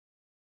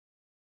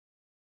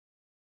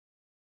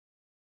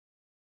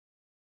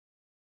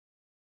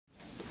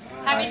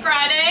Happy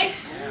Friday.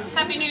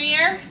 Happy New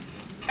Year.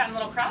 It's gotten a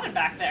little crowded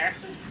back there.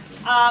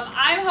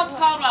 I'm Hope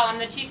Caldwell. I'm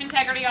the Chief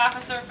Integrity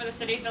Officer for the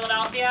City of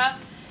Philadelphia.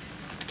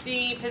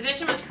 The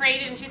position was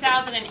created in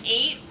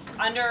 2008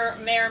 under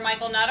Mayor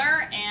Michael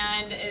Nutter,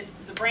 and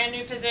it's a brand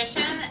new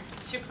position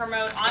to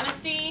promote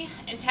honesty,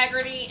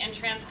 integrity, and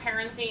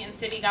transparency in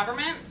city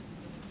government.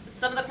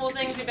 Some of the cool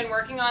things we've been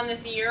working on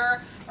this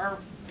year, or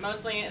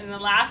mostly in the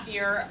last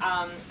year,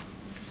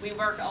 we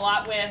work a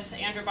lot with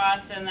Andrew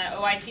Buss and the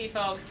OIT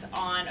folks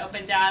on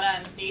open data,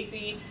 and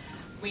Stacy.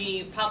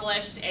 We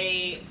published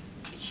a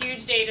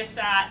huge data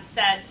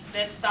set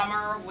this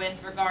summer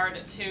with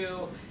regard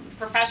to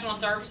professional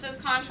services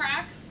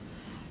contracts.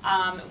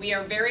 We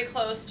are very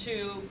close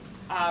to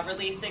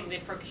releasing the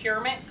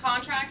procurement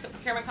contracts. The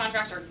procurement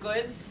contracts are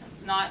goods,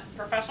 not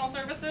professional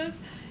services.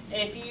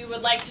 If you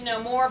would like to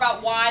know more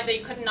about why they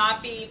could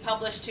not be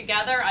published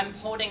together, I'm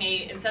holding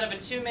instead of a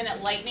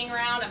 2-minute lightning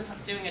round, I'm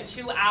doing a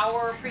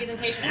 2-hour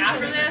presentation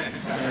after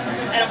this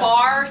at a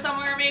bar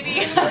somewhere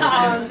maybe.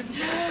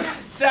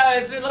 So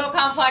it's a little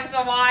complex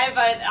on why,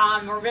 but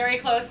we're very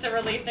close to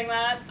releasing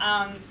that.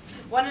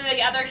 One of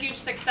the other huge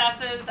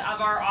successes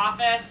of our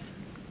office,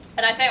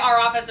 and I say our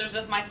office, there's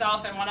just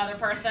myself and one other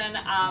person,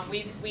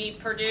 we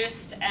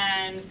produced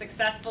and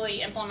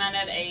successfully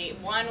implemented a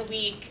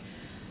 1-week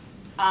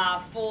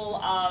full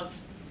of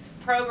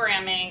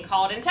programming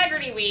called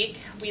Integrity Week.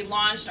 We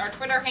launched our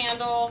Twitter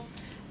handle,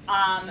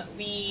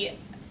 we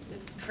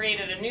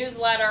created a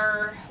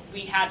newsletter,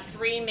 we had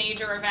 3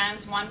 major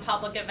events, 1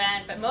 public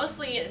event, but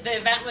mostly the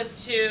event was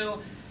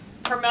to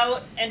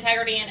promote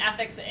integrity and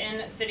ethics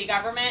in city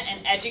government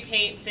and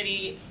educate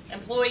city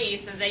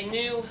employees so they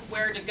knew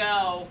where to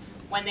go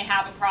when they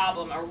have a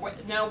problem, or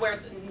know where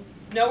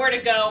to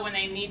go when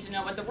they need to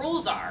know what the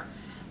rules are.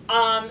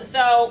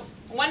 So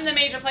one of the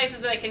major places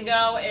that they can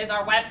go is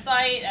our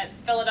website at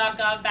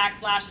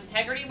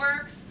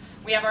phila.gov/integrityworks.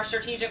 We have our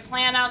strategic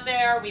plan out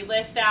there. We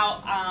list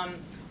out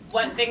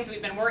what things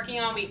we've been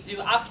working on. We do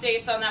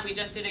updates on that. We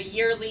just did a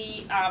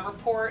yearly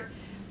report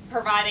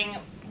providing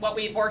what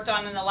we've worked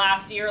on in the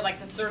last year, like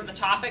the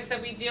topics that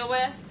we deal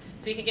with.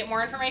 So you can get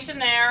more information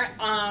there.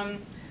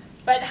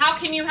 But how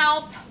can you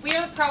help? We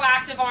are the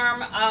proactive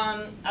arm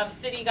of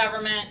city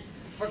government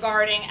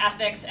regarding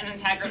ethics and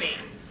integrity.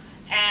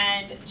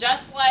 And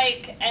just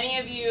like any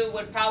of you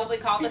would probably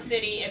call the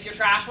city if your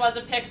trash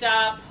wasn't picked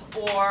up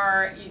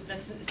or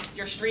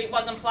your street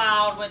wasn't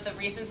plowed with the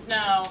recent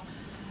snow,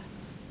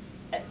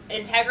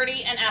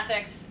 integrity and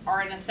ethics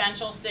are an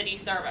essential city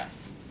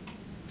service.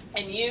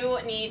 And you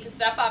need to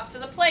step up to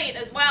the plate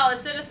as well as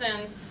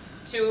citizens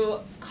to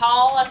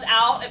call us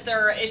out if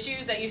there are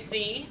issues that you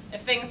see,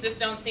 if things just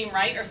don't seem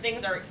right or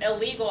things are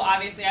illegal.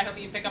 Obviously, I hope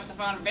you pick up the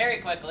phone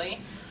very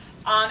quickly.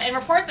 And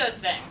report those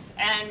things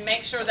and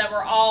make sure that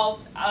we're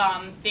all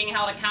being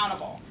held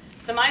accountable.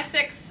 So my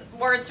 6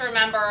 words to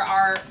remember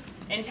are: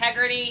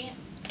 integrity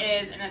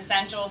is an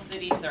essential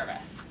city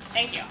service.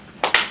 Thank you.